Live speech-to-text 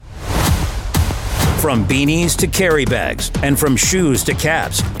From beanies to carry bags and from shoes to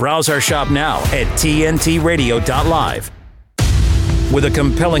caps, browse our shop now at tntradio.live. With a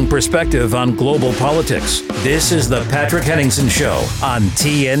compelling perspective on global politics, this is the Patrick Henningsen Show on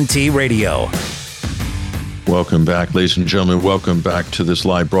TNT Radio. Welcome back, ladies and gentlemen. Welcome back to this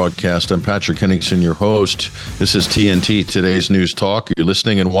live broadcast. I'm Patrick Henningsen, your host. This is TNT, Today's News Talk. You're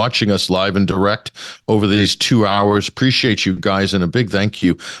listening and watching us live and direct over these 2 hours. Appreciate you guys, and a big thank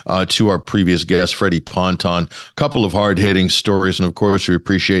you to our previous guest, Freddie Ponton. A couple of hard-hitting stories, and of course, we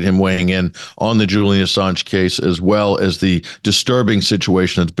appreciate him weighing in on the Julian Assange case, as well as the disturbing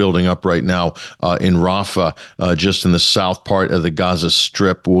situation that's building up right now in Rafah, just in the south part of the Gaza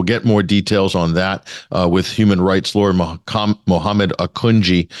Strip. We'll get more details on that with human rights lawyer Mohammed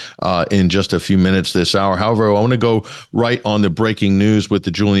Akunjee in just a few minutes this hour. However, I want to go right on the breaking news with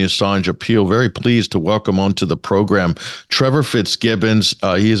the Julian Assange appeal. Very pleased to welcome onto the program Trevor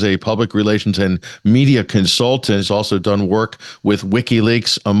FitzGibbon. He is a public relations and media consultant. He's also done work with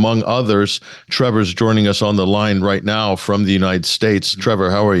WikiLeaks, among others. Trevor's joining us on the line right now from the United States. Trevor,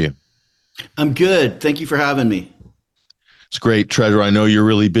 how are you? I'm good. Thank you for having me. It's great, Trevor. I know you're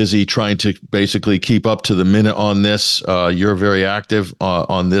really busy trying to basically keep up to the minute on this. You're very active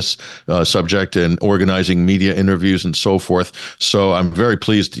on this subject and organizing media interviews and so forth. So I'm very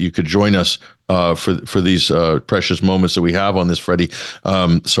pleased that you could join us for these precious moments that we have on this, Freddie.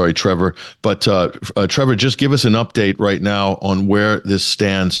 Sorry, Trevor. But Trevor, just give us an update right now on where this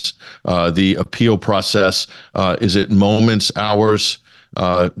stands, the appeal process. Is it moments, hours?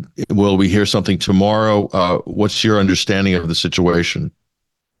 Will we hear something tomorrow? What's your understanding of the situation?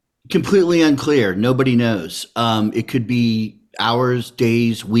 Completely unclear. Nobody knows. It could be hours,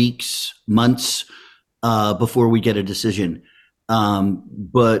 days, weeks, months before we get a decision.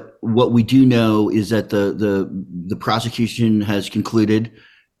 But what we do know is that the prosecution has concluded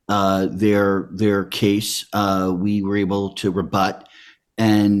their case. We were able to rebut,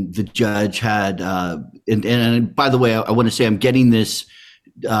 and the judge had. And by the way, I want to say I'm getting this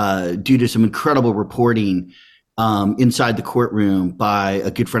due to some incredible reporting inside the courtroom by a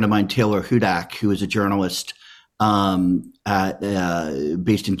good friend of mine, Taylor Hudak, who is a journalist based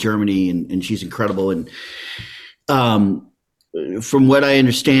in Germany, and she's incredible. And from what I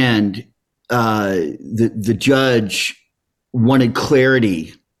understand, the judge wanted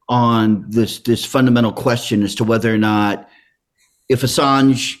clarity on this fundamental question as to whether or not, if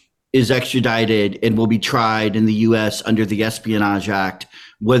Assange is extradited and will be tried in the U.S. under the Espionage Act,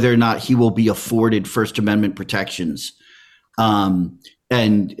 whether or not he will be afforded First Amendment protections. And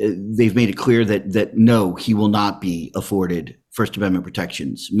they've made it clear that no, he will not be afforded First Amendment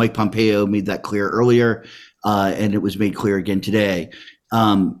protections. Mike Pompeo made that clear earlier, and it was made clear again today.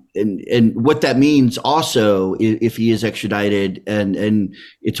 And what that means also, if he is extradited, and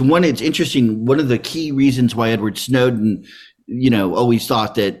it's interesting. One of the key reasons why Edward Snowden, always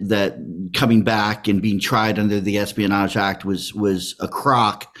thought that coming back and being tried under the Espionage Act was a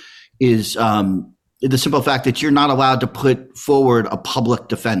crock is the simple fact that you're not allowed to put forward a public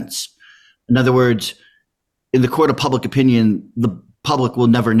defense. In other words, in the court of public opinion, the public will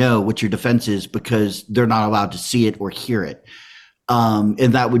never know what your defense is because they're not allowed to see it or hear it. And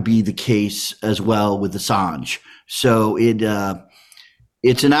that would be the case as well with Assange. So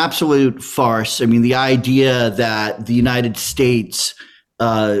it's an absolute farce. I mean, the idea that the United States,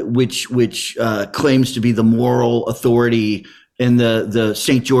 which claims to be the moral authority and the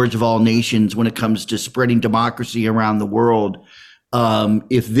St. George of all nations when it comes to spreading democracy around the world,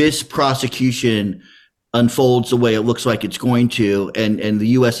 if this prosecution unfolds the way it looks like it's going to, and the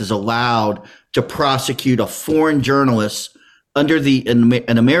U.S. is allowed to prosecute a foreign journalist under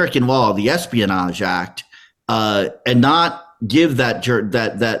an American law, the Espionage Act, and not give that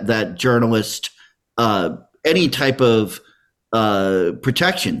journalist any type of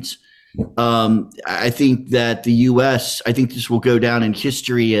protections. I think that the U.S. I think this will go down in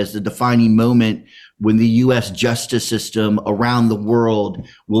history as the defining moment when the U.S. justice system around the world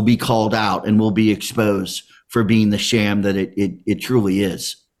will be called out and will be exposed for being the sham that it truly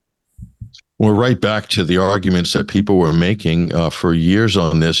is. We're right back to the arguments that people were making for years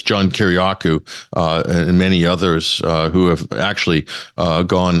on this. John Kiriakou and many others who have actually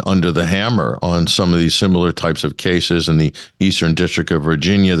gone under the hammer on some of these similar types of cases in the Eastern District of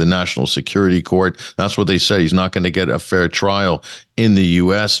Virginia, the National Security Court. That's what they said. He's not going to get a fair trial in the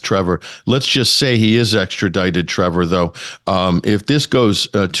U.S., Trevor. Let's just say he is extradited, Trevor, though. If this goes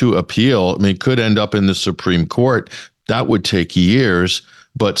to appeal, I mean, could end up in the Supreme Court. That would take years.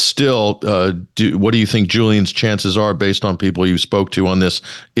 But still, what do you think Julian's chances are, based on people you spoke to on this,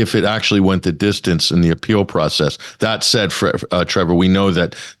 if it actually went the distance in the appeal process? That said, Trevor, we know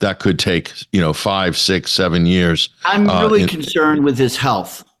that could take 5, 6, 7 years. I'm really concerned with his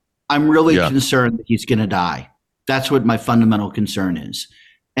health. I'm really concerned that he's going to die. That's what my fundamental concern is.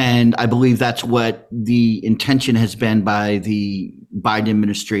 And I believe that's what the intention has been by the Biden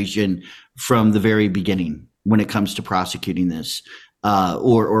administration from the very beginning when it comes to prosecuting this,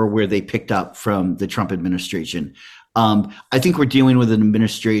 or where they picked up from the Trump administration. I think we're dealing with an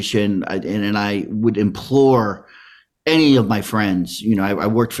administration, and I would implore any of my friends, I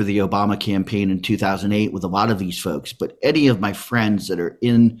worked for the Obama campaign in 2008 with a lot of these folks, but any of my friends that are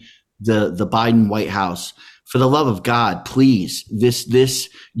in the Biden White House, for the love of God, please,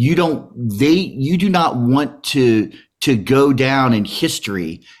 you do not want to go down in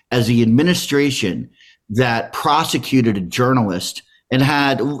history as the administration that prosecuted a journalist and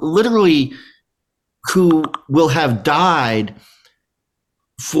had literally who will have died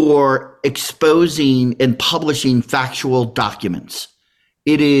for exposing and publishing factual documents.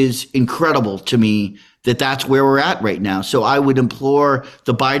 It is incredible to me that that's where we're at right now. So I would implore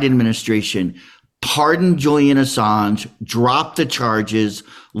the Biden administration, pardon Julian Assange, drop the charges,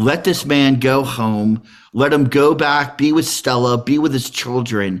 let this man go home, let him go back, be with Stella, be with his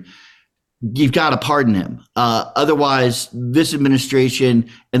children. You've got to pardon him. Otherwise, this administration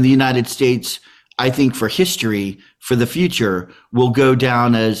and the United States, I think for history, for the future, will go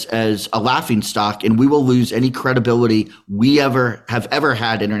down as a laughingstock, and we will lose any credibility we have ever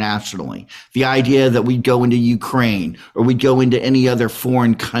had internationally. The idea that we'd go into Ukraine or we'd go into any other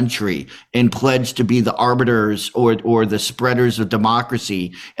foreign country and pledge to be the arbiters or the spreaders of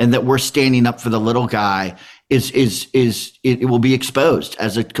democracy, and that we're standing up for the little guy it will be exposed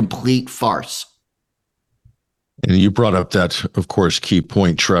as a complete farce. And you brought up that, of course, key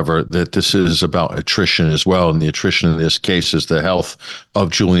point, Trevor, that this is about attrition as well. And the attrition in this case is the health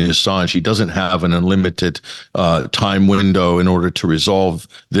of Julian Assange. He doesn't have an unlimited time window in order to resolve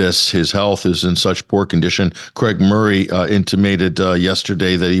this. His health is in such poor condition. Craig Murray intimated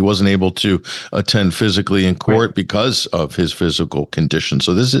yesterday that he wasn't able to attend physically in court because of his physical condition.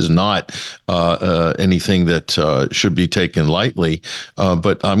 So this is not anything that should be taken lightly.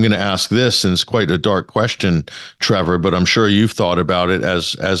 But I'm going to ask this, and it's quite a dark question, Trevor, but I'm sure you've thought about it,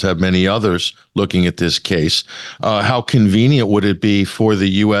 as have many others looking at this case. How convenient would it be for the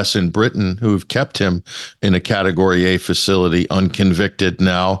U.S. and Britain, who have kept him in a Category A facility, unconvicted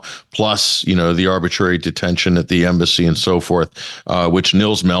now, plus, the arbitrary detention at the embassy and so forth, which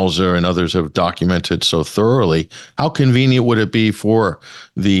Nils Melzer and others have documented so thoroughly. How convenient would it be for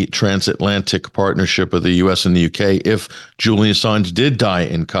the transatlantic partnership of the U.S. and the U.K. if Julian Assange did die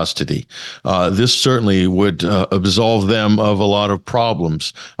in custody? This certainly would absolve them of a lot of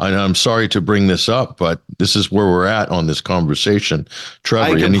problems. I'm sorry to bring this up, but this is where we're at on this conversation.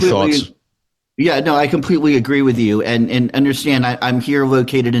 Trevor, any thoughts? Yeah, no, I completely agree with you, and understand. I'm here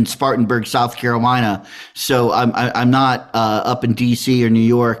located in Spartanburg, South Carolina, so I'm not up in D.C. or New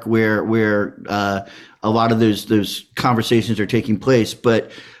York where a lot of those conversations are taking place.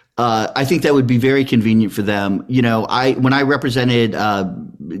 But I think that would be very convenient for them. When I represented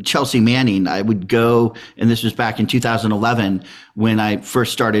Chelsea Manning, I would go, and this was back in 2011 when I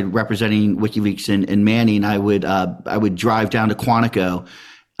first started representing WikiLeaks and Manning. I would drive down to Quantico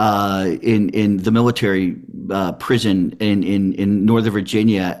in the military prison in Northern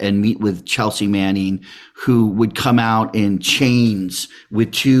Virginia and meet with Chelsea Manning, who would come out in chains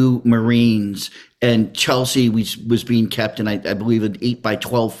with 2 Marines. And Chelsea was being kept in, I believe, an 8 by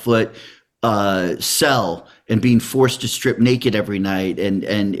 12 foot cell and being forced to strip naked every night and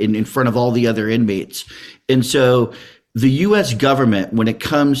in front of all the other inmates. And so the U.S. government, when it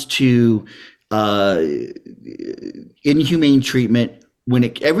comes to inhumane treatment,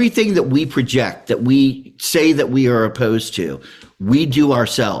 everything that we project, that we say that we are opposed to, we do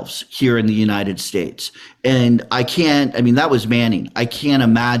ourselves here in the United States. And that was Manning. I can't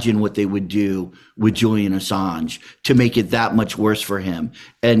imagine what they would do with Julian Assange to make it that much worse for him.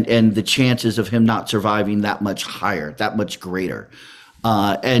 And the chances of him not surviving that much higher, that much greater.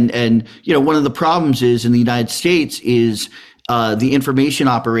 And one of the problems is in the United States is the information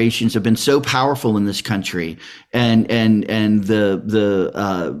operations have been so powerful in this country, and the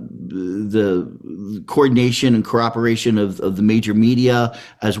coordination and cooperation of the major media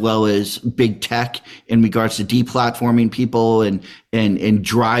as well as big tech in regards to deplatforming people and and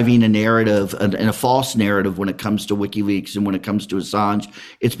driving a narrative and a false narrative when it comes to WikiLeaks and when it comes to Assange.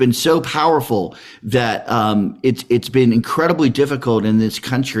 It's been so powerful that it's been incredibly difficult in this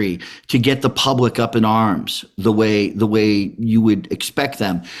country to get the public up in arms the way you would expect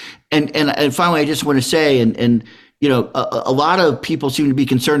them. And finally, I just want to say, and you know, a lot of people seem to be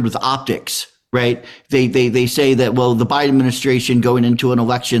concerned with optics. Right. They say that, well, the Biden administration going into an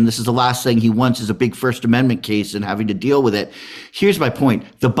election, this is the last thing he wants is a big First Amendment case and having to deal with it. Here's my point.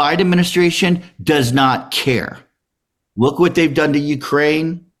 The Biden administration does not care. Look what they've done to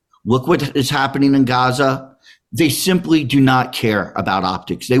Ukraine. Look what is happening in Gaza. They simply do not care about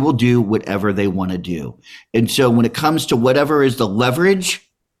optics. They will do whatever they want to do. And so when it comes to whatever is the leverage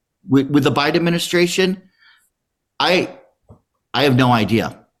with the Biden administration, I have no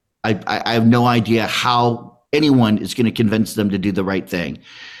idea. I have no idea how anyone is going to convince them to do the right thing.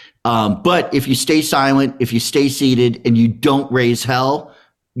 But if you stay silent, if you stay seated and you don't raise hell,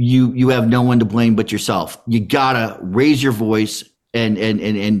 you have no one to blame but yourself. You gotta raise your voice and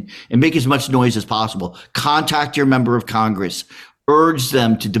make as much noise as possible. Contact your member of Congress, urge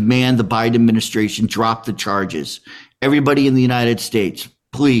them to demand the Biden administration drop the charges. Everybody in the United States,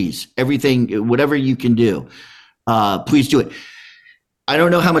 please, everything, whatever you can do, please do it. I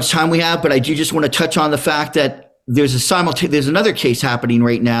don't know how much time we have, but I do just want to touch on the fact that there's another case happening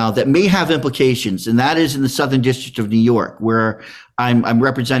right now that may have implications, and that is in the Southern District of New York, where I'm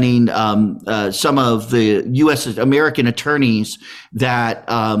representing some of the U.S. American attorneys that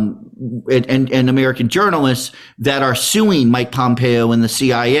and American journalists that are suing Mike Pompeo and the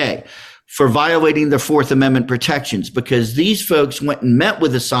CIA for violating their Fourth Amendment protections, because these folks went and met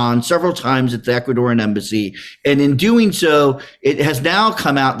with Assange several times at the Ecuadorian embassy. And in doing so, it has now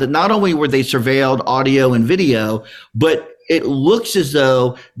come out that not only were they surveilled audio and video, but it looks as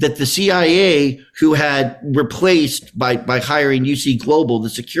though that the CIA, who had replaced by hiring UC Global, the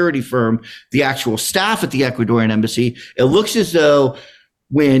security firm, the actual staff at the Ecuadorian embassy, it looks as though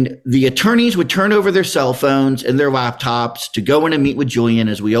when the attorneys would turn over their cell phones and their laptops to go in and meet with Julian,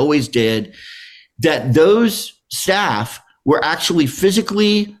 as we always did, that those staff were actually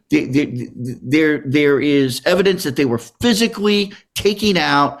physically, there is evidence that they were physically taking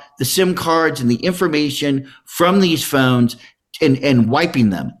out the SIM cards and the information from these phones and wiping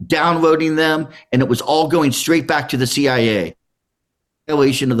them, downloading them, and it was all going straight back to the CIA.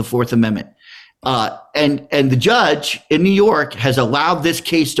 Violation of the Fourth Amendment. And the judge in New York has allowed this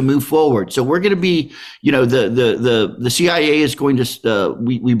case to move forward. So we're going to be, you know, the CIA is going to,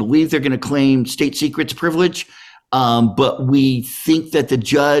 we believe they're going to claim state secrets privilege. But we think that the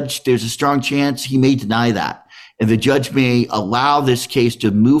judge, there's a strong chance he may deny that. And the judge may allow this case to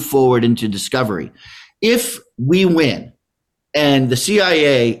move forward into discovery. If we win and the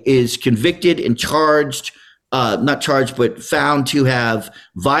CIA is convicted and charged, not charged, but found to have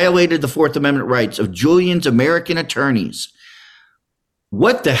violated the Fourth Amendment rights of Julian's American attorneys,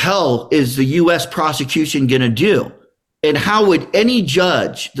 what the hell is the U.S. prosecution going to do? And how would any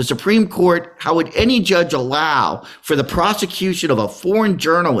judge, the Supreme Court, how would any judge allow for the prosecution of a foreign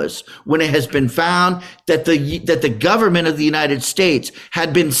journalist when it has been found that the government of the United States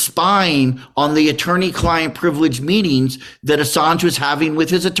had been spying on the attorney-client privilege meetings that Assange was having with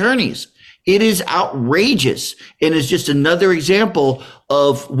his attorneys? It is outrageous and is just another example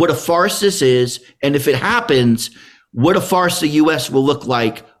of what a farce this is. And if it happens, what a farce the U.S. will look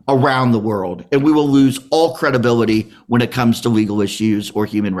like around the world. And we will lose all credibility when it comes to legal issues or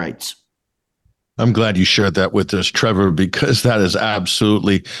human rights. I'm glad you shared that with us, Trevor, because that is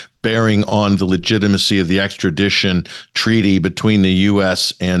absolutely bearing on the legitimacy of the extradition treaty between the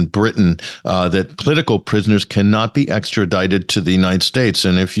U.S. and Britain, that political prisoners cannot be extradited to the United States.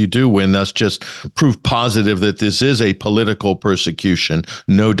 And if you do win, that's just proof positive that this is a political persecution.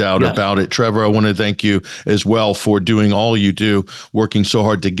 No doubt about it. Trevor, I want to thank you as well for doing all you do, working so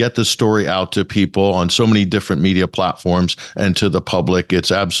hard to get the story out to people on so many different media platforms and to the public.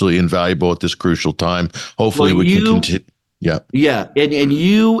 It's absolutely invaluable at this crucial time. Hopefully we can continue. Yeah. And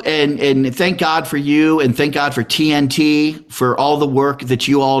you and thank God for you, and thank God for TNT for all the work that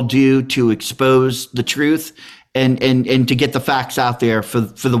you all do to expose the truth and to get the facts out there for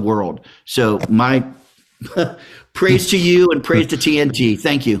the world. So my praise to you and praise to TNT.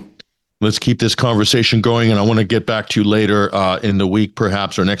 Thank you. Let's keep this conversation going, and I want to get back to you later in the week,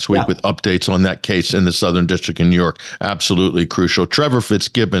 perhaps, or next week with updates on that case in the Southern District in New York. Absolutely crucial. Trevor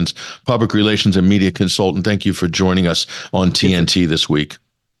FitzGibbon, public relations and media consultant, thank you for joining us on TNT this week.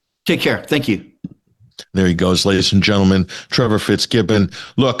 Take care. Thank you. There he goes, ladies and gentlemen, Trevor FitzGibbon.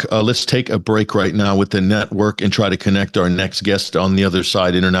 Look, let's take a break right now with the network and try to connect our next guest on the other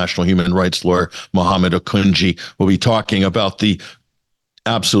side, international human rights lawyer Mohammed Akunjee. We'll be talking about the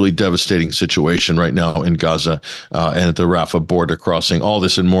Absolutely devastating situation right now in Gaza and at the Rafah border crossing. All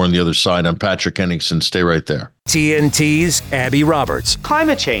this and more on the other side. I'm Patrick Henningsen. Stay right there. TNT's Abby Roberts.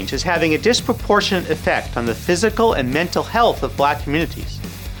 Climate change is having a disproportionate effect on the physical and mental health of Black communities.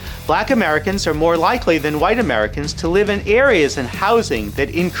 Black Americans are more likely than white Americans to live in areas and housing that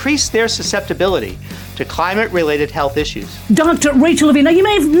increase their susceptibility to climate-related health issues. Dr. Rachel Levine, now you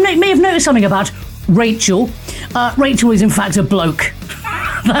may have noticed something about Rachel. Rachel is in fact a bloke.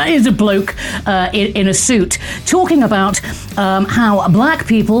 That is a bloke in a suit talking about how black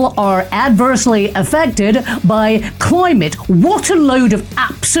people are adversely affected by climate. What a load of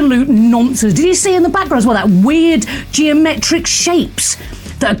absolute nonsense. Did you see in the background as well that weird geometric shapes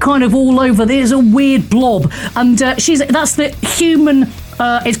that are kind of all over? There's a weird blob. And that's the human...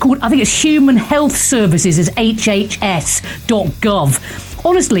 it's called, I think it's Human Health Services, is hhs.gov.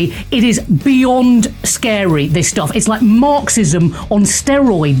 Honestly, it is beyond scary, this stuff. It's like Marxism on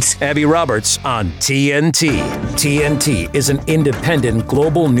steroids. Abby Roberts on TNT. TNT is an independent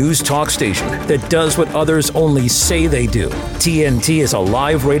global news talk station that does what others only say they do. TNT is a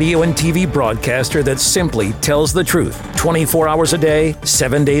live radio and TV broadcaster that simply tells the truth 24 hours a day,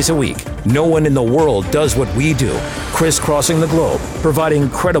 7 days a week. No one in the world does what we do, crisscrossing the globe,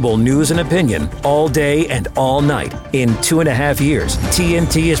 providing credible news and opinion all day and all night. In 2.5 years,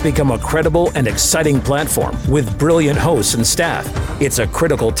 TNT has become a credible and exciting platform with brilliant hosts and staff. It's a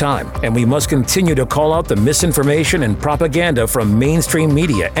critical time, and we must continue to call out the misinformation and propaganda from mainstream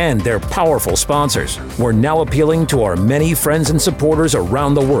media and their powerful sponsors. We're now appealing to our many friends and supporters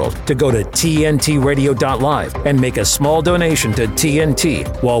around the world to go to tntradio.live and make a small donation to TNT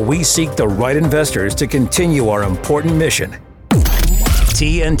while we seek the right investors to continue our important mission.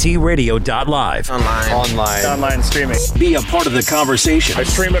 tntradio.live. Online streaming. Be a part of the conversation. I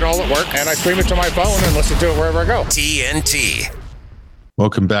stream it all at work, and I stream it to my phone and listen to it wherever I go. TNT.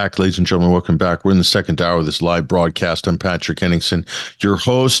 Welcome back, ladies and gentlemen. Welcome back. We're in the second hour of this live broadcast. I'm Patrick Henningsen, your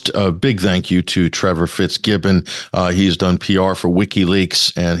host. A big thank you to Trevor FitzGibbon. He's done PR for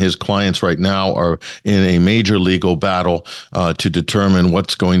WikiLeaks, and his clients right now are in a major legal battle to determine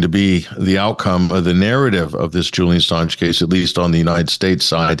what's going to be the outcome of the narrative of this Julian Assange case, at least on the United States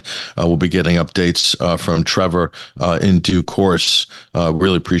side. We'll be getting updates from Trevor in due course.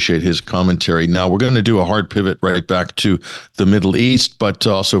 Really appreciate his commentary. Now, we're going to do a hard pivot right back to the Middle East, but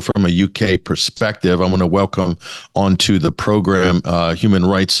also from a UK perspective. I want to welcome onto the program human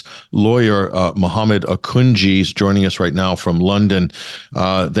rights lawyer Mohammed Akunjee is joining us right now from London.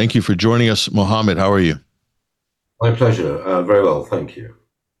 Thank you for joining us, Mohammed. How are you? My pleasure. Very well, thank you.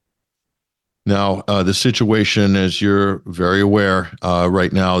 Now, the situation, as you're very aware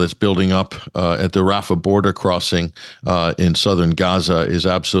right now, that's building up at the Rafah border crossing in southern Gaza is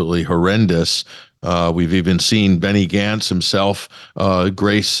absolutely horrendous. We've even seen Benny Gantz himself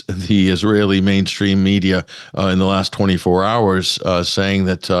grace the Israeli mainstream media in the last 24 hours, saying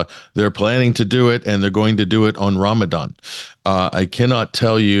that they're planning to do it and they're going to do it on Ramadan. I cannot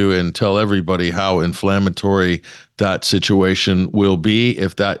tell you and tell everybody how inflammatory that situation will be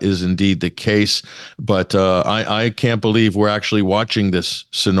if that is indeed the case. But I can't believe we're actually watching this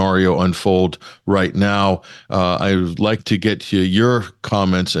scenario unfold right now. I would like to get to your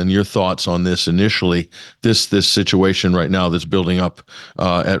comments and your thoughts on this initially, this situation right now that's building up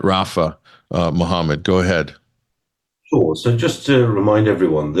at Rafah. Mohammed, go ahead. Sure. So just to remind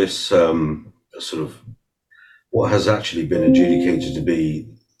everyone, this sort of what has actually been adjudicated to be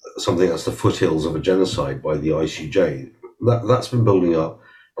something that's the foothills of a genocide by the ICJ. That's been building up,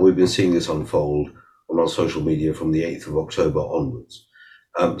 and we've been seeing this unfold on our social media from the 8th of October onwards.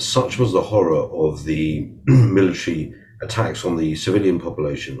 Such was the horror of the military attacks on the civilian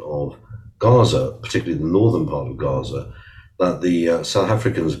population of Gaza, particularly the northern part of Gaza, that the South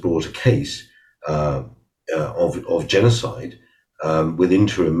Africans brought a case of genocide with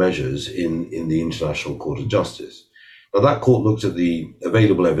interim measures in the International Court of Justice. Now, that court looked at the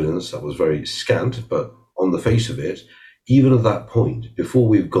available evidence that was very scant, but on the face of it, even at that point, before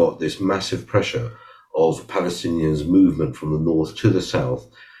we've got this massive pressure of Palestinians' movement from the north to the south,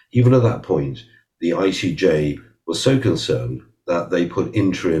 even at that point, the ICJ was so concerned that they put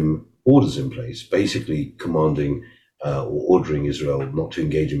interim orders in place, basically commanding or ordering Israel not to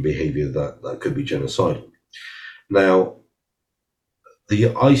engage in behavior that could be genocidal. Now, the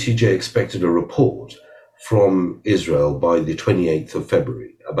ICJ expected a report from Israel by the 28th of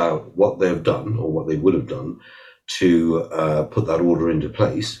February about what they've done or what they would have done to put that order into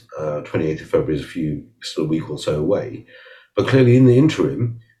place. 28th of February is still a week or so away. But clearly in the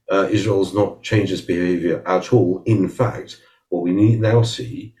interim, Israel's not changed its behavior at all. In fact, what we now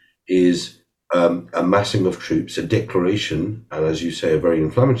see is a massing of troops, a declaration, and as you say, a very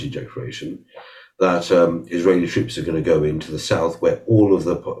inflammatory declaration, that Israeli troops are going to go into the south where all of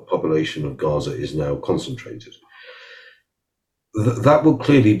the population of Gaza is now concentrated. That will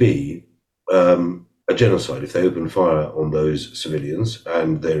clearly be a genocide if they open fire on those civilians,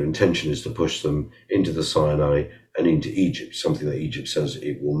 and their intention is to push them into the Sinai and into Egypt, something that Egypt says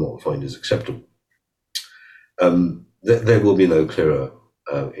it will not find as acceptable. There will be no clearer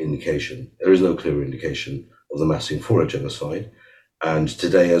indication. There is no clearer indication of the massing for a genocide. And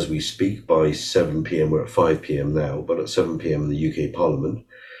today, as we speak, by 7 p.m., we're at 5 p.m. now, but at 7 p.m. in the UK Parliament,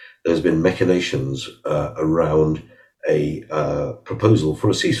 there's been machinations around a proposal for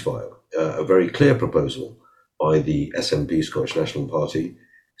a ceasefire, a very clear proposal by the SNP, Scottish National Party.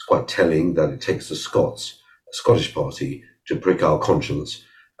 It's quite telling that it takes the Scottish Party to prick our conscience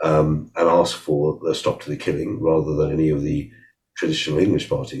and ask for the stop to the killing rather than any of the traditional English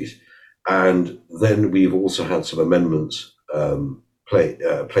parties. And then we've also had some amendments played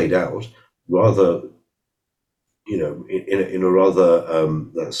out rather, in a rather,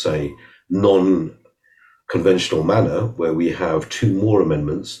 let's say, non-conventional manner, where we have two more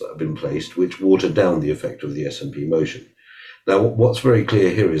amendments that have been placed, which watered down the effect of the SNP motion. Now, what's very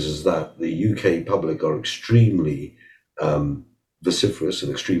clear here is that the UK public are extremely vociferous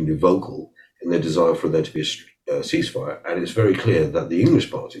and extremely vocal in their desire for there to be a ceasefire, and it's very clear that the English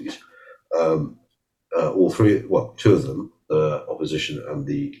parties, all three, well, two of them, the opposition and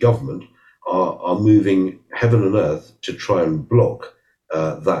the government, are moving heaven and earth to try and block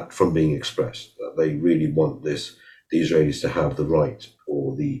that from being expressed. That they really want the Israelis to have the right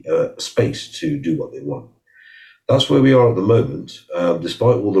or the space to do what they want. That's where we are at the moment.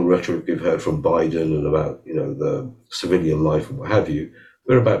 Despite all the rhetoric we've heard from Biden and about the civilian life and what have you,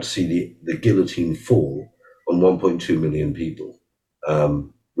 we're about to see the guillotine fall on 1.2 million people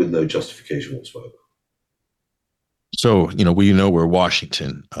with no justification whatsoever. So, we know where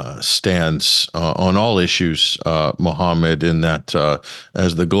Washington stands on all issues, Mohammed, in that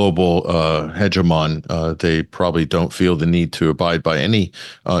as the global hegemon, they probably don't feel the need to abide by any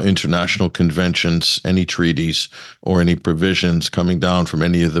international conventions, any treaties, or any provisions coming down from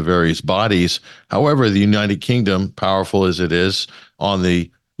any of the various bodies. However, the United Kingdom, powerful as it is on the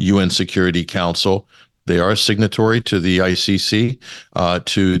UN Security Council, they are a signatory to the ICC,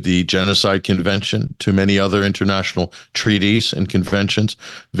 to the Genocide Convention, to many other international treaties and conventions,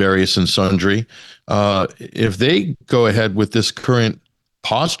 various and sundry. If they go ahead with this current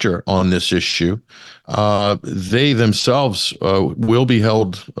posture on this issue, they themselves will be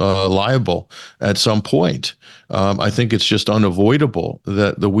held liable at some point. I think it's just unavoidable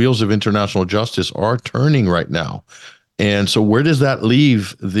that the wheels of international justice are turning right now. And so where does that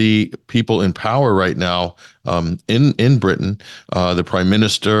leave the people in power right now in Britain, the prime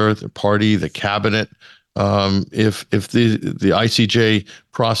minister, the party, the cabinet? If the ICJ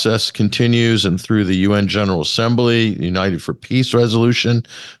process continues and through the UN General Assembly, United for Peace resolution,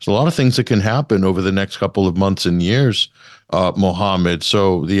 there's a lot of things that can happen over the next couple of months and years, Mohammed.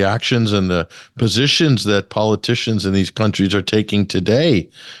 So the actions and the positions that politicians in these countries are taking today,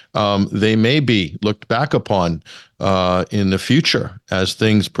 they may be looked back upon in the future as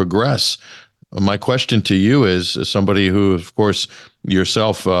things progress. My question to you is, as somebody who, of course,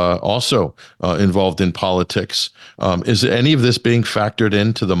 yourself also involved in politics, is any of this being factored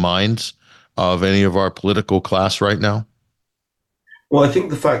into the minds of any of our political class right now? Well, I think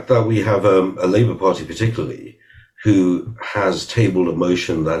the fact that we have a Labour Party particularly who has tabled a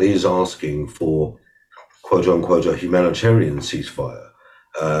motion that is asking for, quote unquote, a humanitarian ceasefire,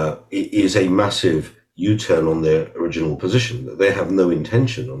 is a massive U-turn on their original position. They have no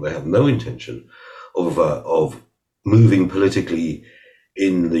intention of moving politically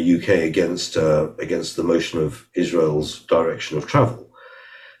in the UK against the motion of Israel's direction of travel.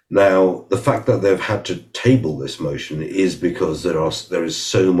 Now, the fact that they've had to table this motion is because there is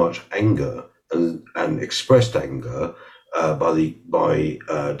so much anger and expressed anger by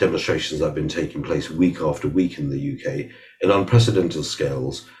demonstrations that have been taking place week after week in the UK in unprecedented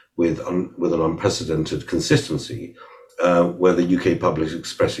scales, with an unprecedented consistency, where the UK public is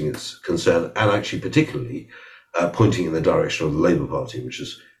expressing its concern and actually particularly pointing in the direction of the Labour Party, which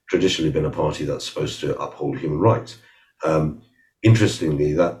has traditionally been a party that's supposed to uphold human rights.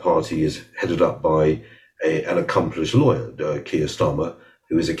 Interestingly, that party is headed up by an accomplished lawyer, Keir Starmer,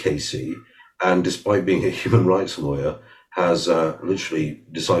 who is a KC, and despite being a human rights lawyer, has literally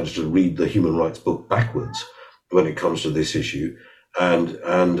decided to read the human rights book backwards when it comes to this issue, and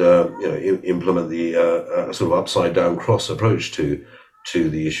implement the sort of upside down cross approach to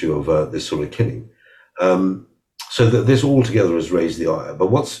the issue of this sort of killing. So that this altogether has raised the ire.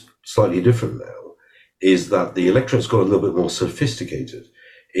 But what's slightly different now is that the electorate's got a little bit more sophisticated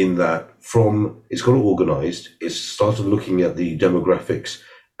in that it's got organized, it's started looking at the demographics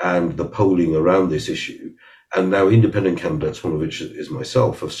and the polling around this issue. And now independent candidates, one of which is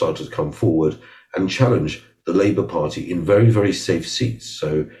myself, have started to come forward and challenge the Labour Party in very, very safe seats.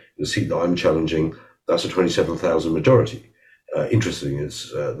 So the seat that I'm challenging, that's a 27,000 majority. Interesting is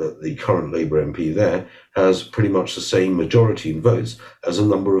that the current Labour MP there has pretty much the same majority in votes as a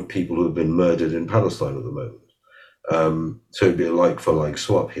number of people who have been murdered in Palestine at the moment. So it'd be a like-for-like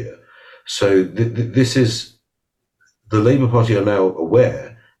swap here. So this is, the Labour Party are now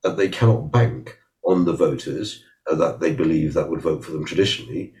aware that they cannot bank on the voters that they believe that would vote for them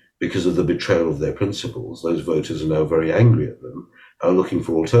traditionally because of the betrayal of their principles. Those voters are now very angry at them and are looking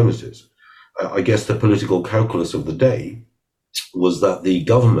for alternatives. I guess the political calculus of the day was that the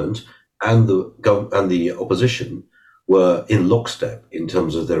government and the opposition were in lockstep in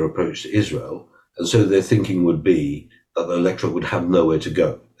terms of their approach to Israel, and so their thinking would be that the electorate would have nowhere to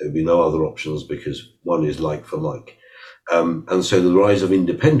go. There would be no other options because one is like for like. And so the rise of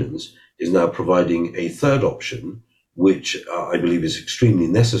independence is now providing a third option, which I believe is extremely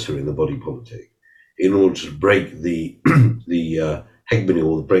necessary in the body politic in order to break the hegemony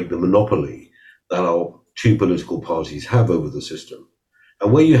or break the monopoly that our two political parties have over the system.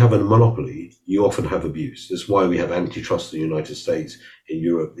 And where you have a monopoly, you often have abuse. That's why we have antitrust in the United States, in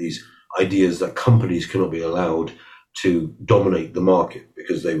Europe, these ideas that companies cannot be allowed to dominate the market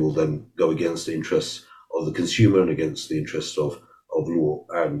because they will then go against the interests of the consumer and against the interests of law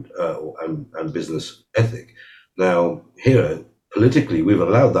and business ethic. Now, here, politically, we've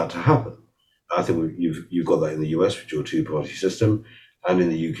allowed that to happen. I think you've got that in the US with your two-party system, and in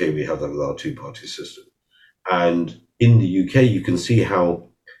the UK, we have that with our two-party system. And in the UK, you can see how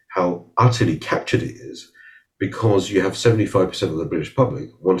utterly captured it is because you have 75% of the British public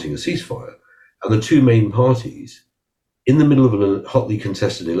wanting a ceasefire. And the two main parties, in the middle of a hotly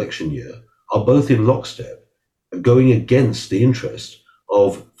contested election year, are both in lockstep, going against the interest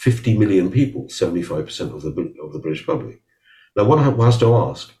of 50 million people, 75% of the British public. Now, one has to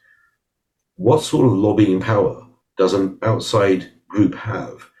ask, what sort of lobbying power does an outside group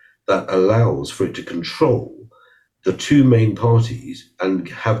have that allows for it to control the two main parties and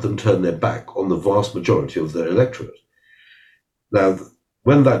have them turn their back on the vast majority of their electorate? Now,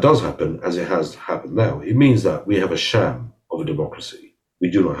 when that does happen, as it has happened now, it means that we have a sham of a democracy.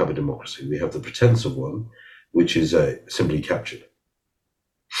 We do not have a democracy. We have the pretense of one, which is simply captured.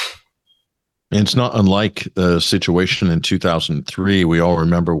 It's not unlike the situation in 2003. We all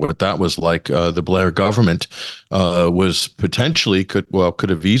remember what that was like. The Blair government was potentially could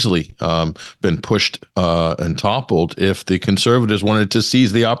have easily been pushed and toppled if the conservatives wanted to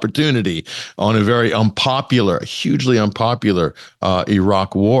seize the opportunity on a very hugely unpopular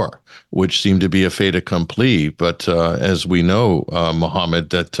Iraq war, which seemed to be a fait accompli. But as we know, Mohammed,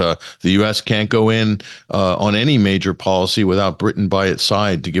 that the U.S. can't go in on any major policy without Britain by its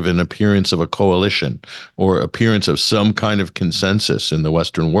side to give an appearance of a coalition or appearance of some kind of consensus in the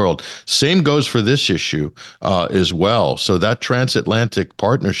Western world. Same goes for this issue as well. So that transatlantic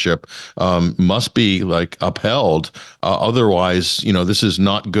partnership must be upheld. Otherwise, this is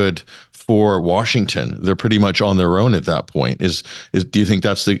not good for Washington. They're pretty much on their own at that point. Do you think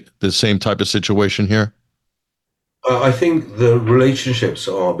that's the same type of situation here? I think the relationships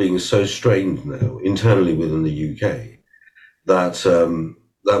are being so strained now internally within the UK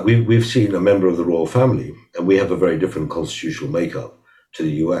that we've seen a member of the royal family, and we have a very different constitutional makeup to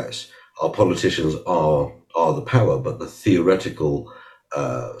the US. Our politicians are the power, but the theoretical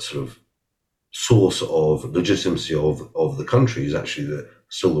sort of source of legitimacy of the country is actually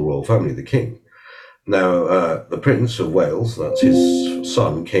still the royal family, the king. Now, the Prince of Wales, that's his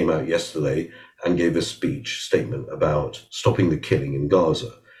son, came out yesterday and gave a statement about stopping the killing in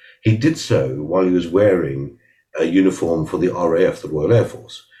Gaza. He did so while he was wearing a uniform for the RAF, the Royal Air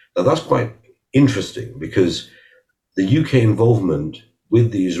Force. Now, that's quite interesting because the UK involvement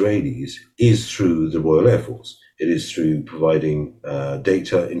with the Israelis is through the Royal Air Force. It is through providing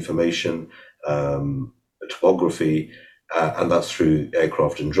data, information, topography, and that's through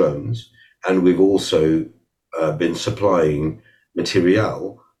aircraft and drones. And we've also been supplying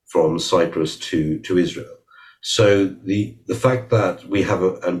material from Cyprus to Israel. So the fact that we have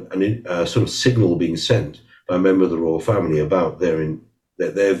a sort of signal being sent by a member of the royal family about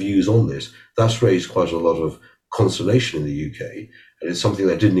their views on this, that's raised quite a lot of consternation in the UK. And it's something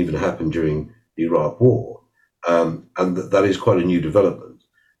that didn't even happen during the Iraq war. And that is quite a new development.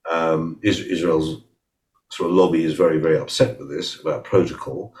 Israel's sort of lobby is very, very upset with this, about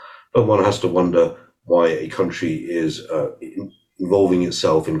protocol. But one has to wonder why a country is involving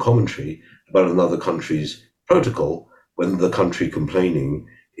itself in commentary about another country's protocol when the country complaining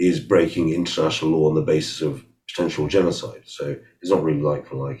is breaking international law on the basis of potential genocide. So it's not really like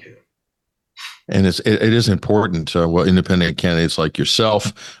for like here. And it is important, independent candidates like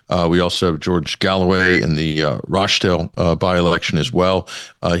yourself. We also have George Galloway in the Rochdale by-election as well.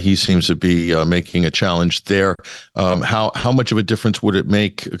 He seems to be making a challenge there. How much of a difference would it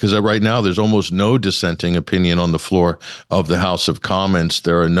make? Because right now there's almost no dissenting opinion on the floor of the House of Commons.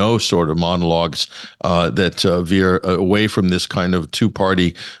 There are no sort of monologues that veer away from this kind of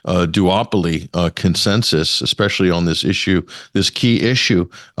two-party duopoly consensus, especially on this issue, this key issue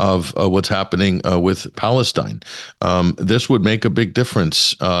of what's happening with Palestine. This would make a big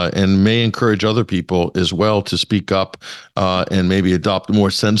difference and may encourage other people as well to speak up and maybe adopt more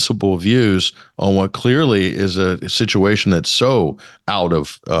sensible views on what clearly is a situation that's so out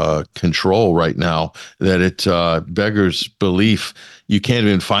of control right now that it beggars belief. You can't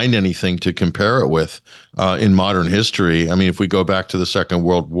even find anything to compare it with in modern history. I mean, if we go back to the Second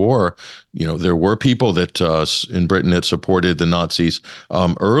World War, there were people that in Britain that supported the Nazis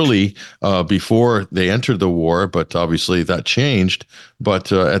early before they entered the war, but obviously that changed.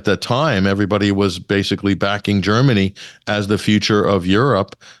 But at that time, everybody was basically backing Germany as the future of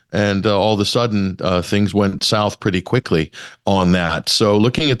Europe. And all of a sudden, things went south pretty quickly on that. So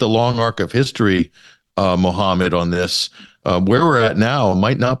looking at the long arc of history, Mohammed, on this, where we're at now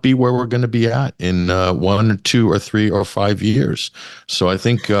might not be where we're going to be at in 1 or 2 or 3 or 5 years. So I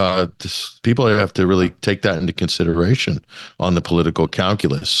think people have to really take that into consideration on the political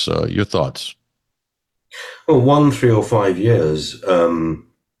calculus. Your thoughts? Well, 1, 3 or 5 years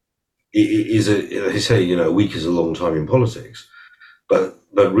is they say, a week is a long time in politics.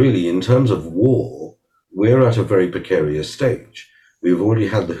 But really, in terms of war, we're at a very precarious stage. We've already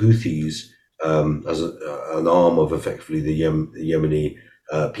had the Houthis as an arm of effectively the Yemeni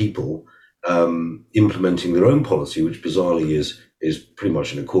people implementing their own policy, which bizarrely is pretty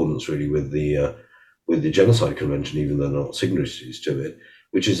much in accordance really with the Genocide Convention, even though they're not signatories to it,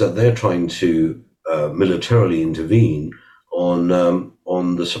 which is that they're trying to militarily intervene on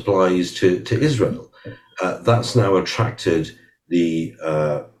the supplies to Israel. That's now attracted the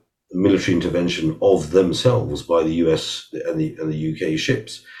military intervention of themselves by the US and the UK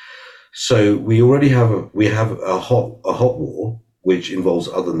ships. So we already have a hot war which involves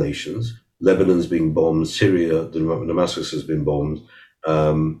other nations. Lebanon's being bombed, Syria, Damascus has been bombed,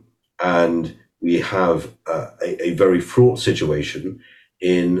 and we have a very fraught situation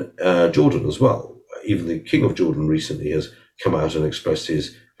in Jordan as well. Even the King of Jordan recently has come out and expressed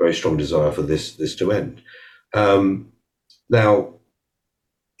his very strong desire for this to end. Now,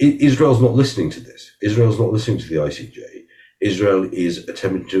 Israel's not listening to this. Israel's not listening to the ICJ. Israel is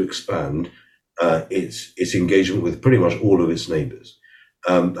attempting to expand its engagement with pretty much all of its neighbors.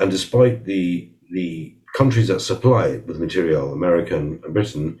 And despite the countries that supply it with material, America and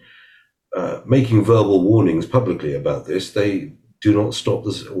Britain, making verbal warnings publicly about this, they do not stop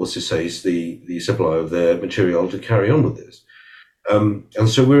the supply of their material to carry on with this. And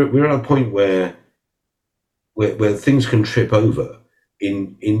so we're at a point where things can trip over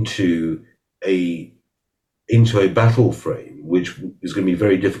into a battle frame, which is going to be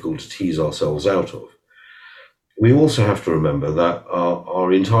very difficult to tease ourselves out of. We also have to remember that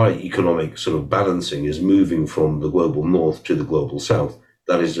our entire economic sort of balancing is moving from the global north to the global south.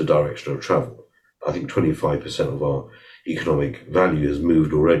 That is the direction of travel. I think 25% of our economic value has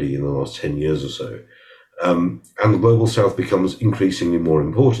moved already in the last 10 years or so. And the global south becomes increasingly more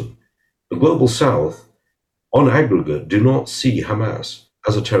important. The global south, on aggregate, do not see Hamas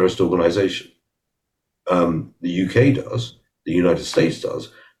as a terrorist organization. The UK does, the United States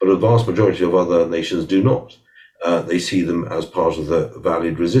does, but a vast majority of other nations do not. They see them as part of the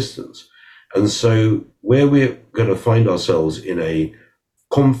valid resistance. And so where we're going to find ourselves in a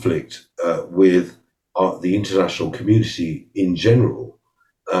conflict with the international community in general,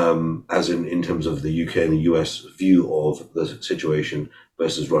 as in terms of the UK and the US view of the situation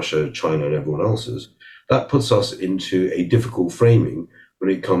versus Russia, China, and everyone else's, that puts us into a difficult framing when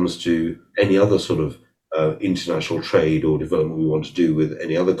it comes to any other sort of international trade or development we want to do with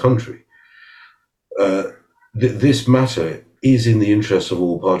any other country. This matter is in the interest of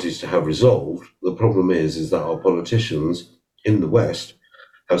all parties to have resolved. The problem is that our politicians in the West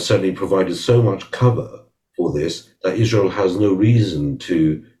have certainly provided so much cover for this that Israel has no reason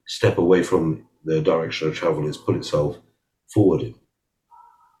to step away from the direction of travel it's put itself forward in.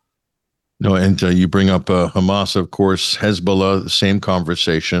 No, and you bring up Hamas, of course, Hezbollah, the same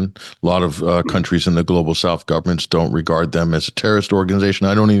conversation. A lot of countries in the global south governments don't regard them as a terrorist organization.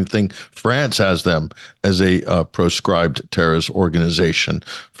 I don't even think France has them as a proscribed terrorist organization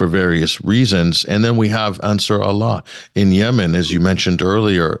for various reasons. And then we have Ansar Allah in Yemen, as you mentioned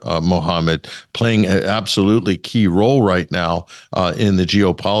earlier, Mohammed, playing an absolutely key role right now in the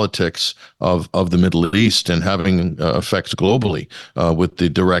geopolitics of the Middle East and having effects globally with the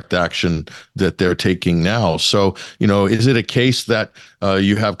direct action that they're taking now. So, is it a case that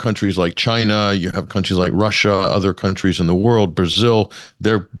you have countries like China, you have countries like Russia, other countries in the world, Brazil,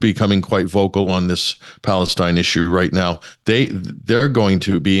 they're becoming quite vocal on this Palestine issue right now. They're going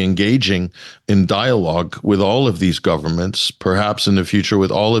to be engaging in dialogue with all of these governments, perhaps in the future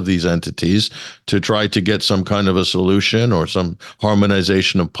with all of these entities, to try to get some kind of a solution or some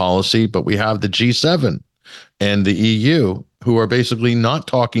harmonization of policy. But we have the G7 and the EU, who are basically not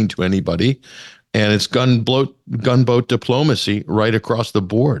talking to anybody, and it's gunboat diplomacy right across the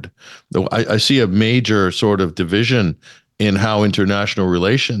board. I see a major sort of division in how international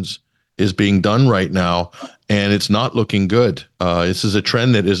relations is being done right now, and it's not looking good. This is a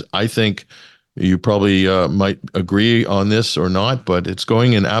trend that is, I think, you probably might agree on this or not, but it's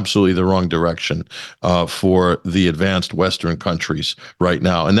going in absolutely the wrong direction for the advanced Western countries right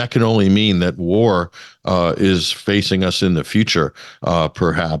now. And that can only mean that war is facing us in the future,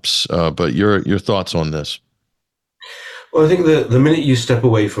 perhaps. But your thoughts on this? Well, I think the minute you step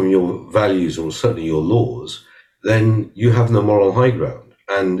away from your values or certainly your laws, then you have no moral high ground.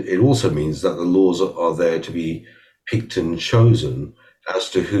 And it also means that the laws are there to be picked and chosen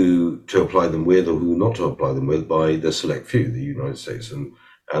as to who to apply them with or who not to apply them with by the select few, the United States and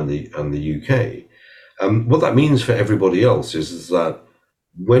the UK. What that means for everybody else is that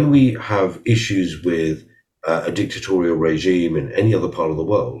when we have issues with a dictatorial regime in any other part of the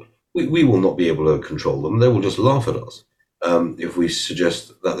world, we will not be able to control them. They will just laugh at us if we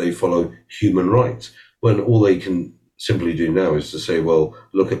suggest that they follow human rights, when all they can simply do now is to say, well,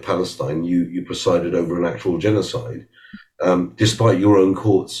 look at Palestine, you presided over an actual genocide, despite your own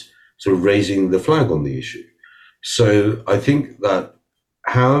courts sort of raising the flag on the issue. So I think that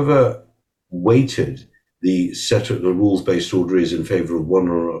however weighted the rules-based order is in favor of one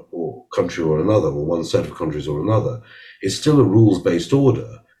or country or another, or one set of countries or another, it's still a rules-based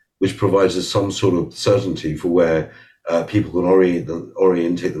order which provides us some sort of certainty for where people can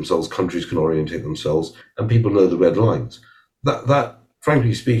orientate themselves, countries can orientate themselves, and people know the red lines. That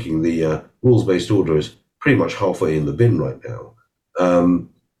frankly speaking, the rules-based order is pretty much halfway in the bin right now.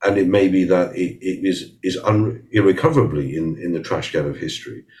 And it may be that it is irrecoverably in the trash can of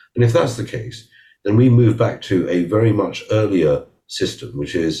history. And if that's the case, then we move back to a very much earlier system,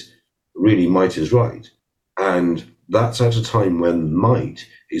 which is really might is right. And that's at a time when might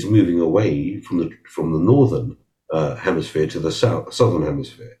is moving away from the northern hemisphere to the southern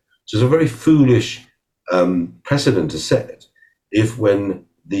hemisphere. So it's a very foolish precedent to set if, when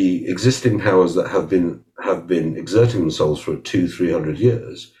the existing powers that have been exerting themselves for 200-300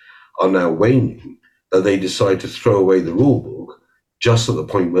 years are now waning, that they decide to throw away the rule book just at the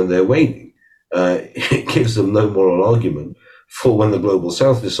point when they're waning. It gives them no moral argument for when the global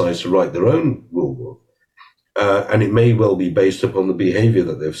south decides to write their own rule book. And it may well be based upon the behavior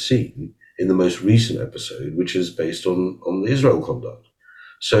that they've seen in the most recent episode, which is based on the Israel conduct.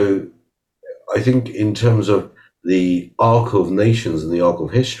 So I think in terms of the arc of nations and the arc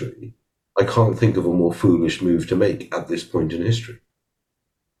of history, I can't think of a more foolish move to make at this point in history.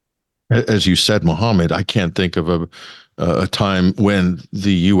 As you said, Mohammed, I can't think of a time when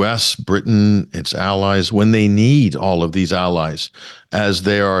the U.S., Britain, its allies, when they need all of these allies, as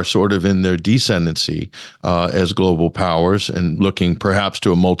they are sort of in their descendancy as global powers and looking perhaps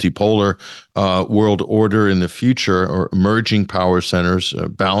to a multipolar world order in the future, or emerging power centers,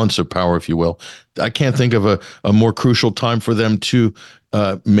 balance of power, if you will. I can't think of a more crucial time for them to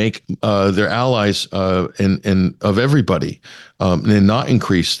make their allies and of everybody, and not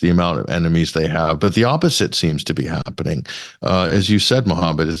increase the amount of enemies they have. But the opposite seems to be happening. As you said,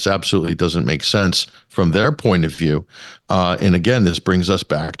 Mohammed, it absolutely doesn't make sense from their point of view. And again, this brings us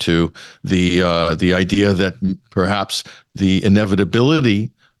back to the idea that perhaps the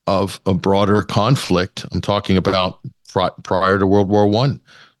inevitability of a broader conflict, I'm talking about prior to World War I,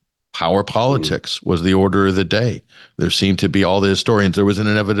 power politics was the order of the day. There seemed to be, all the historians, there was an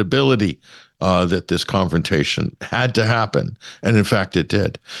inevitability that this confrontation had to happen. And in fact, it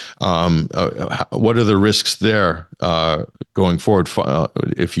did. What are the risks there going forward?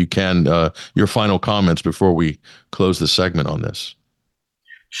 If you can, your final comments before we close the segment on this.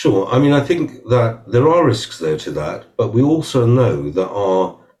 Sure. I mean, I think that there are risks there to that, but we also know that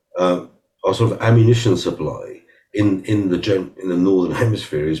our our sort of ammunition supply in the northern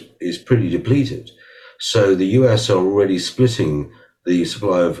hemisphere is pretty depleted. So the US are already splitting the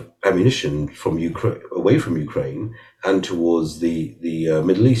supply of ammunition from Ukraine, away from Ukraine, and towards the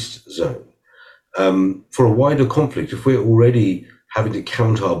Middle East zone. For a wider conflict, if we're already having to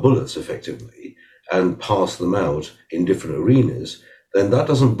count our bullets effectively and pass them out in different arenas, then that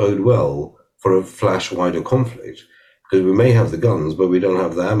doesn't bode well for a flash wider conflict, because we may have the guns, but we don't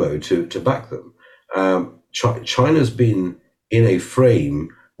have the ammo to back them. China's been in a frame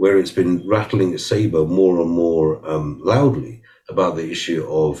where it's been rattling its saber more and more loudly about the issue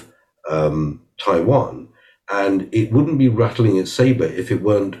of Taiwan, and it wouldn't be rattling its saber if it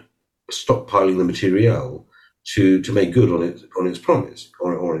weren't stockpiling the material to make good on its promise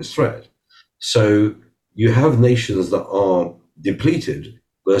or its threat. So you have nations that are depleted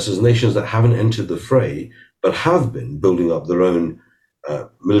versus nations that haven't entered the fray but have been building up their own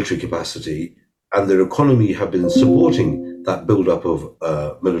military capacity, and their economy have been supporting that build-up of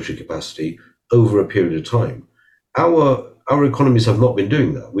military capacity over a period of time. Our economies have not been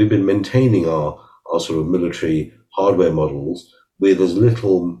doing that. We've been maintaining our sort of military hardware models with as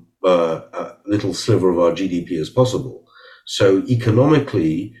little sliver of our GDP as possible. So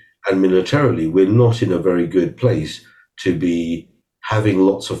economically and militarily, we're not in a very good place to be having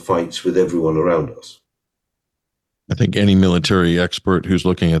lots of fights with everyone around us. I think any military expert who's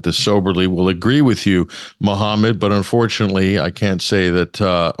looking at this soberly will agree with you, Mohammed. But unfortunately, I can't say that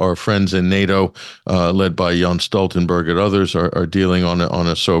our friends in NATO, led by Jens Stoltenberg and others, are dealing on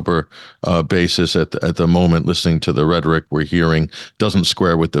a sober basis at the moment. Listening to the rhetoric we're hearing doesn't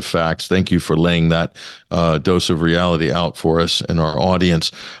square with the facts. Thank you for laying that dose of reality out for us and our audience.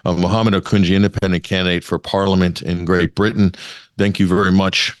 Mohammed Akunjee, independent candidate for Parliament in Great Britain. Thank you very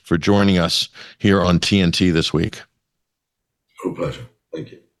much for joining us here on TNT this week. True pleasure.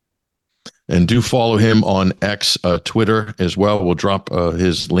 Thank you. And do follow him on X, Twitter as well. We'll drop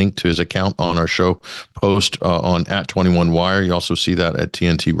his link to his account on our show post on @21Wire. You also see that at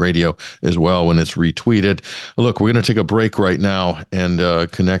TNT Radio as well when it's retweeted. Look, we're going to take a break right now and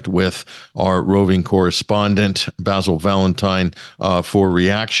connect with our roving correspondent, Basil Valentine, for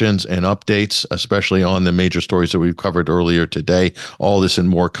reactions and updates, especially on the major stories that we've covered earlier today. All this and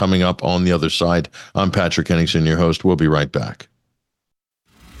more coming up on the other side. I'm Patrick Henningsen, your host. We'll be right back.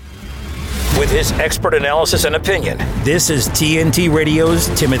 With his expert analysis and opinion, this is TNT Radio's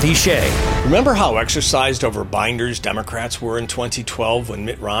Timothy Shea. Remember how exercised over binders Democrats were in 2012 when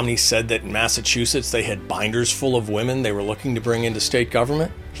Mitt Romney said that in Massachusetts they had binders full of women they were looking to bring into state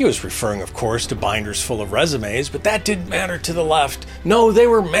government? He was referring, of course, to binders full of resumes, but that didn't matter to the left. No, they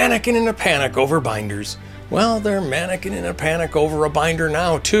were mannequin in a panic over binders. Well, they're mannequin in a panic over a binder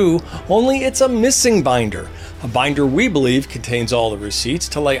now, too, only it's a missing binder. A binder we believe contains all the receipts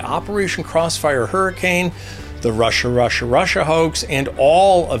to lay Operation Crossfire Hurricane, the Russia hoax, and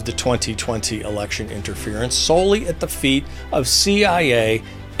all of the 2020 election interference solely at the feet of CIA,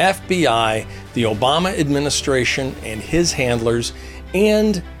 FBI, the Obama administration and his handlers,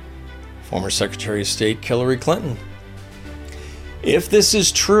 and former Secretary of State Hillary Clinton. If this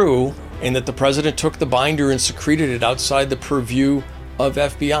is true, and that the president took the binder and secreted it outside the purview of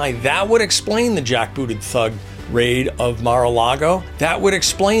FBI, that would explain the jackbooted thug raid of Mar-a-Lago. That would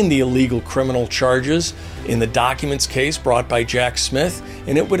explain the illegal criminal charges in the documents case brought by Jack Smith,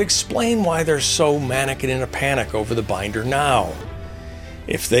 and it would explain why they're so mannequin in a panic over the binder now.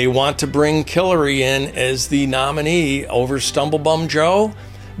 If they want to bring Hillary in as the nominee over Stumblebum Joe,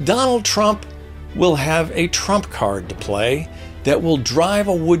 Donald Trump will have a trump card to play that will drive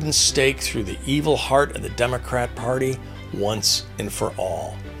a wooden stake through the evil heart of the Democrat Party once and for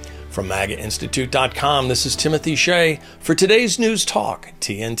all. From MAGAInstitute.com, this is Timothy Shea for today's News Talk,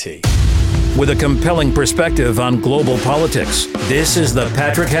 TNT. With a compelling perspective on global politics, this is the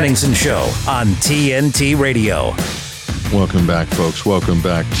Patrick Henningsen Show on TNT Radio. Welcome back, folks. Welcome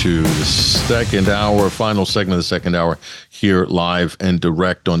back to the second hour, final segment of the second hour here live and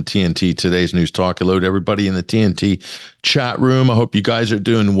direct on TNT, today's News Talk. Hello to everybody in the TNT chat room. I hope you guys are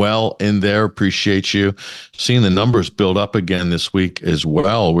doing well in there. Appreciate you. Seeing the numbers build up again this week as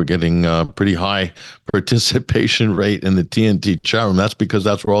well. We're getting pretty high participation rate in the TNT chat room. That's because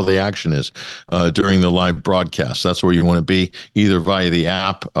that's where all the action is during the live broadcast. That's where you want to be, either via the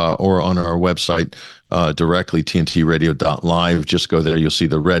app or on our website directly, tntradio.live. Just go there. You'll see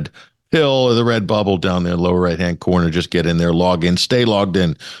the red Hill or the red bubble down there, lower right-hand corner. Just get in there, log in, stay logged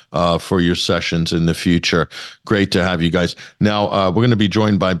in for your sessions in the future. Great to have you guys. Now, we're going to be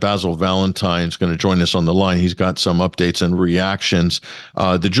joined by Basil Valentine. He's going to join us on the line. He's got some updates and reactions.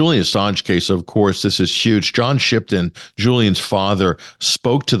 The Julian Assange case, of course, this is huge. John Shipton, Julian's father,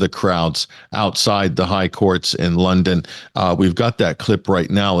 spoke to the crowds outside the high courts in London. We've got that clip right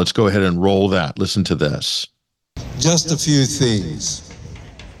now. Let's go ahead and roll that. Listen to this. Just a few things.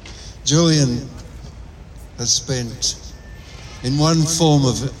 Julian has spent in one form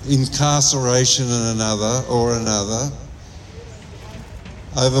of incarceration and another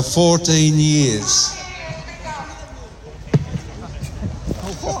over 14 years.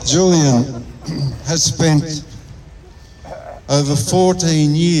 Julian has spent over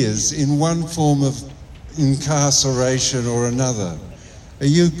 14 years in one form of incarceration or another. Are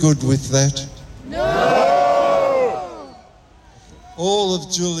you good with that? No! All of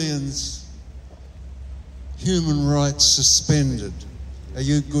Julian's human rights suspended. Are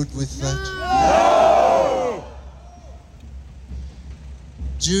you good with that? No!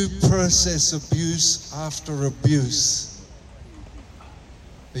 Due process abuse after abuse.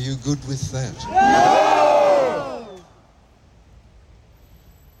 Are you good with that? No!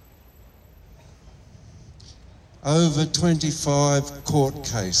 Over 25 court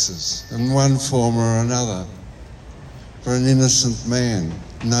cases in one form or another for an innocent man.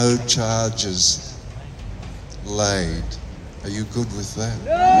 No charges laid. Are you good with that?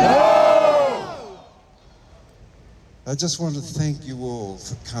 No! I just want to thank you all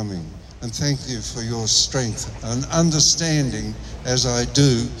for coming and thank you for your strength and understanding, as I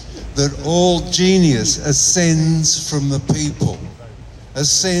do, that all genius ascends from the people,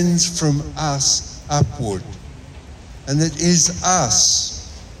 ascends from us upward. And it is us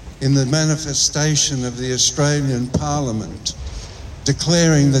in the manifestation of the Australian Parliament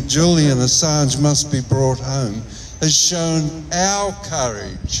declaring that Julian Assange must be brought home has shown our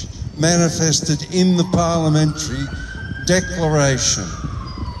courage manifested in the parliamentary declaration.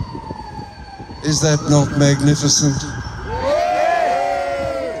 Is that not magnificent?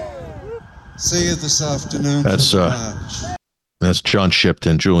 See you this afternoon. That's John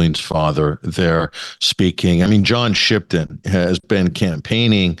Shipton, Julian's father, there speaking. I mean, John Shipton has been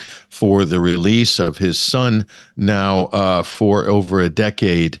campaigning for the release of his son now for over a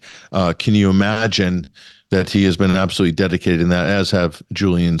decade. Can you imagine that he has been absolutely dedicated in that, as have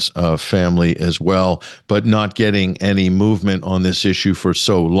Julian's family as well, but not getting any movement on this issue for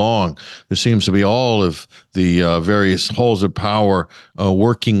so long? There seems to be all of the various halls of power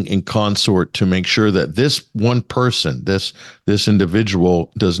working in consort to make sure that this one person, this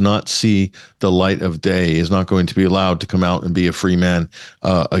individual, does not see the light of day, is not going to be allowed to come out and be a free man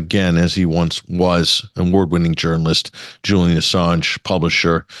again, as he once was. Award-winning journalist Julian Assange,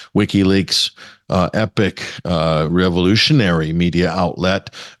 publisher, WikiLeaks, epic revolutionary media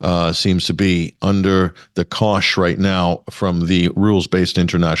outlet, seems to be under the cosh right now from the rules-based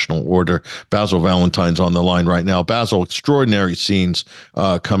international order. Basil Valentine's on the line right now. Basil, extraordinary scenes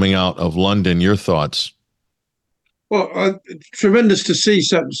coming out of London. Your thoughts? Well, tremendous to see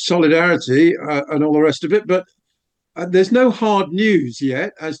such solidarity and all the rest of it, but there's no hard news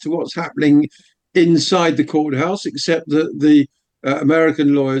yet as to what's happening inside the courthouse, except that the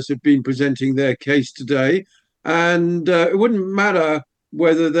American lawyers have been presenting their case today, and it wouldn't matter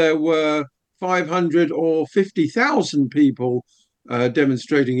whether there were 500 or 50,000 people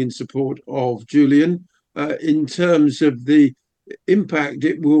demonstrating in support of Julian in terms of the impact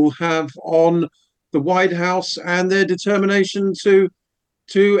it will have on the White House and their determination to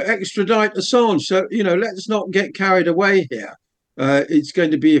extradite Assange. So, let's not get carried away here. It's going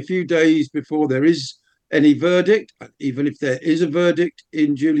to be a few days before there is any verdict. Even if there is a verdict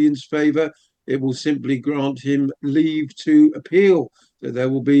in Julian's favour, it will simply grant him leave to appeal. So there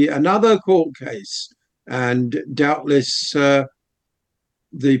will be another court case, and doubtless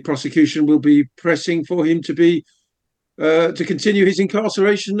the prosecution will be pressing for him to be to continue his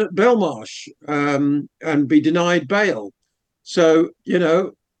incarceration at Belmarsh and be denied bail. So,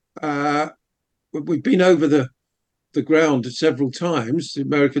 we've been over the ground several times. The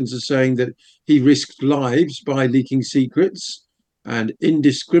Americans are saying that he risked lives by leaking secrets and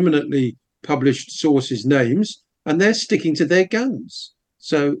indiscriminately published sources' names, and they're sticking to their guns.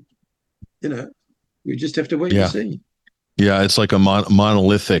 So, we just have to wait and see. Yeah, it's like a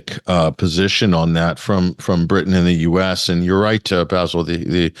monolithic position on that from Britain and the U.S. And you're right, Basil.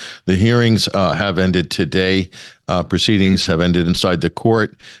 The hearings have ended today. Proceedings have ended inside the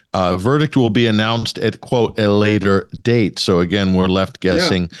court. Verdict will be announced at, quote, a later date. So again, we're left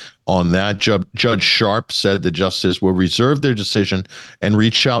guessing on that. Judge Sharp said the justice will reserve their decision and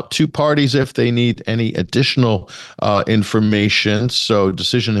reach out to parties if they need any additional information. So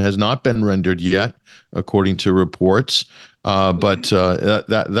decision has not been rendered yet, according to reports. But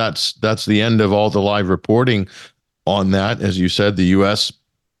that's the end of all the live reporting on that. As you said, the U.S.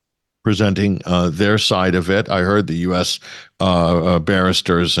 presenting their side of it. I heard the U.S.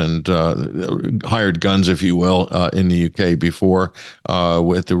 Barristers and hired guns, if you will, in the UK before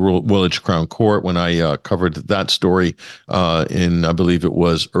with the Woolwich Crown Court when I covered that story in, I believe it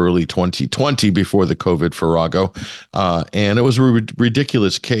was early 2020 before the COVID farrago. And it was a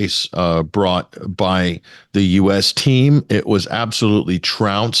ridiculous case brought by the U.S. team. It was absolutely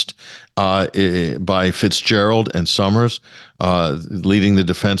trounced by Fitzgerald and Summers, leading the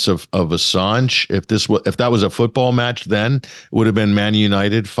defense of Assange. If that was a football match, then it would have been Man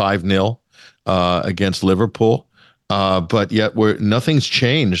United 5-0 against Liverpool. But yet nothing's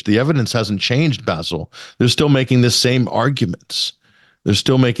changed. The evidence hasn't changed, Basil. They're still making the same arguments. And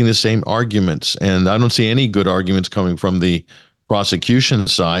I don't see any good arguments coming from the prosecution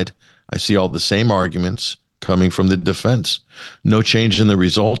side. I see all the same arguments coming from the defense. No change in the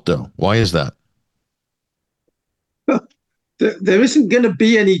result, though. Why is that? There isn't going to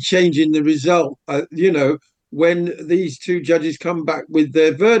be any change in the result, when these two judges come back with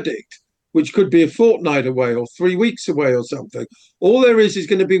their verdict, which could be a fortnight away or 3 weeks away or something. All there is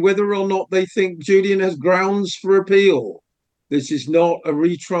going to be whether or not they think Julian has grounds for appeal. This is not a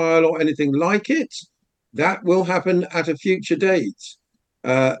retrial or anything like it. That will happen at a future date.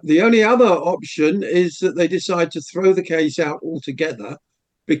 The only other option is that they decide to throw the case out altogether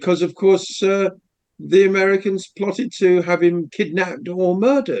because, of course, the Americans plotted to have him kidnapped or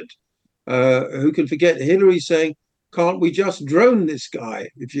murdered. Who can forget Hillary saying, "Can't we just drone this guy?"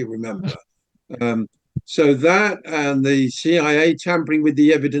 if you remember. So that and the CIA tampering with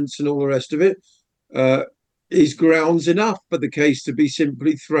the evidence and all the rest of it is grounds enough for the case to be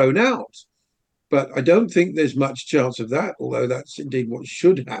simply thrown out. But I don't think there's much chance of that, although that's indeed what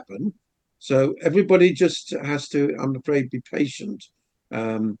should happen. So everybody just has to, I'm afraid, be patient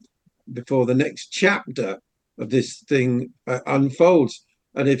before the next chapter of this thing unfolds.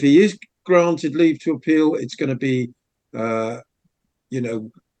 And if he is granted leave to appeal, it's going to be,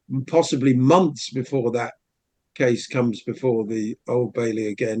 possibly months before that case comes before the Old Bailey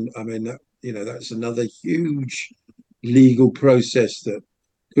again. I mean, that's another huge legal process that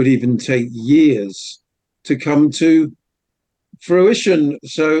could even take years to come to fruition.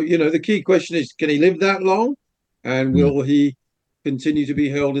 So, the key question is, can he live that long? And will he continue to be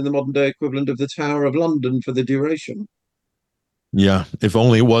held in the modern day equivalent of the Tower of London for the duration? Yeah, if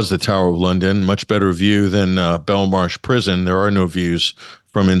only it was the Tower of London. Much better view than Belmarsh Prison. There are no views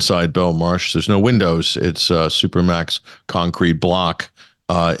from inside Belmarsh. There's no windows. It's a Supermax concrete block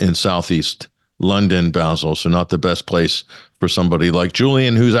in southeast London, Basil. So not the best place for somebody like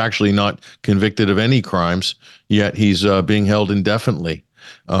Julian, who's actually not convicted of any crimes, yet he's being held indefinitely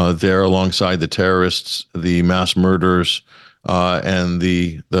there alongside the terrorists, the mass murderers, and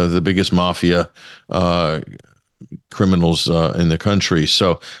the biggest mafia criminals in the country.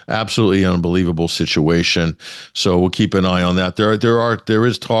 So absolutely unbelievable situation. So we'll keep an eye on that. There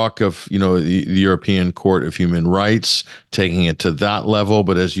is talk of, the European Court of Human Rights taking it to that level.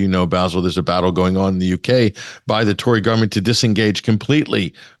 But as you know, Basil, there's a battle going on in the UK by the Tory government to disengage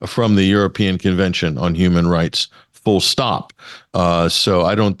completely from the European Convention on Human Rights. Full stop. So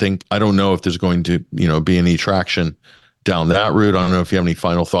I don't know if there's going to, be any traction down that route. I don't know if you have any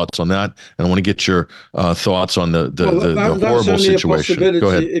final thoughts on that. And I want to get your thoughts on the horrible situation. Go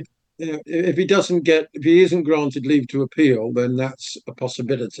ahead. If he isn't granted leave to appeal, then that's a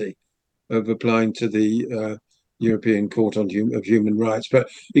possibility of applying to the European Court of Human Rights. But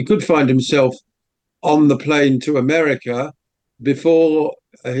he could find himself on the plane to America before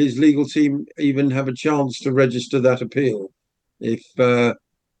his legal team even have a chance to register that appeal. If the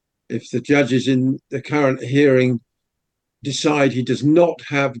judges in the current hearing decide he does not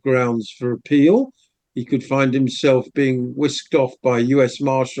have grounds for appeal, he could find himself being whisked off by US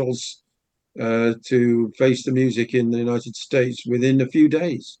Marshals to face the music in the United States within a few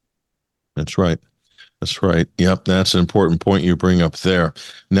days. That's right. Yep, that's an important point you bring up there.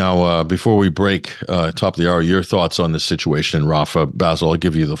 Now, before we break, top of the hour, your thoughts on this situation, Rafa. Basil, I'll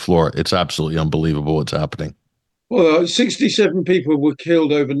give you the floor. It's absolutely unbelievable what's happening. Well, 67 people were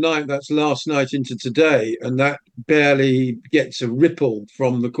killed overnight. That's last night into today. And that barely gets a ripple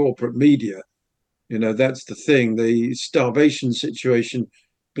from the corporate media. That's the thing. The starvation situation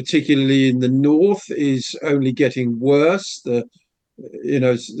particularly in the north, is only getting worse. The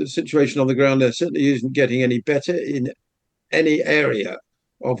situation on the ground there certainly isn't getting any better in any area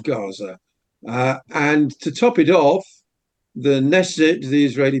of Gaza. And to top it off, the Knesset, the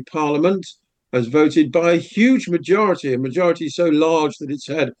Israeli parliament, has voted by a huge majority, a majority so large that it's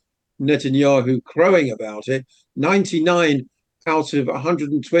had Netanyahu crowing about it. 99 out of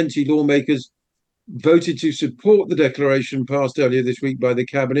 120 lawmakers voted to support the declaration passed earlier this week by the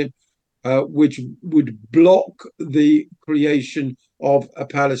cabinet, which would block the creation of a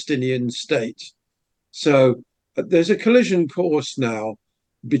Palestinian state. So there's a collision course now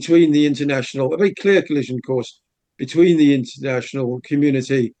between the international, a very clear collision course between the international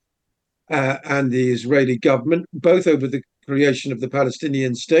community and the Israeli government, both over the creation of the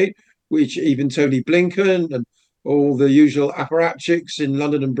Palestinian state, which even Tony Blinken and all the usual apparatchiks in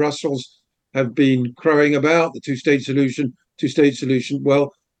London and Brussels have been crowing about, the two-state solution.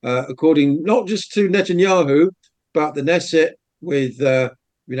 Well, according not just to Netanyahu, but the Knesset with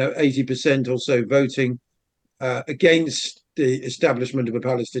 80% or so voting against the establishment of a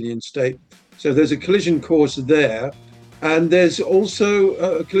Palestinian state. So there's a collision course there. And there's also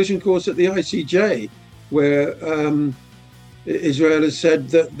a collision course at the ICJ, where Israel has said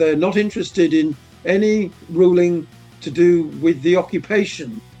that they're not interested in any ruling to do with the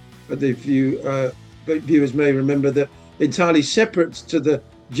occupation. But the viewers may remember that entirely separate to the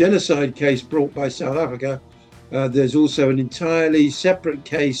genocide case brought by South Africa, there's also an entirely separate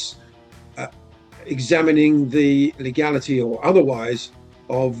case examining the legality or otherwise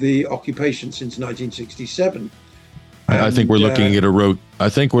of the occupation since 1967. I think we're looking at a rogue. I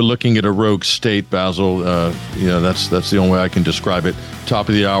think we're looking at a rogue state, Basil. That's the only way I can describe it. Top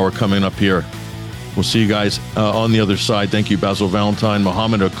of the hour coming up here. We'll see you guys on the other side. Thank you, Basil Valentine,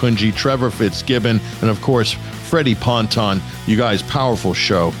 Mohammed Akunjee, Trevor FitzGibbon, and of course, Freddie Ponton. You guys, powerful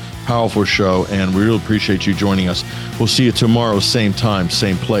show, and we really appreciate you joining us. We'll see you tomorrow, same time,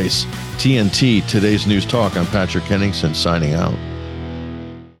 same place. TNT, Today's News Talk. I'm Patrick Henningsen, signing out.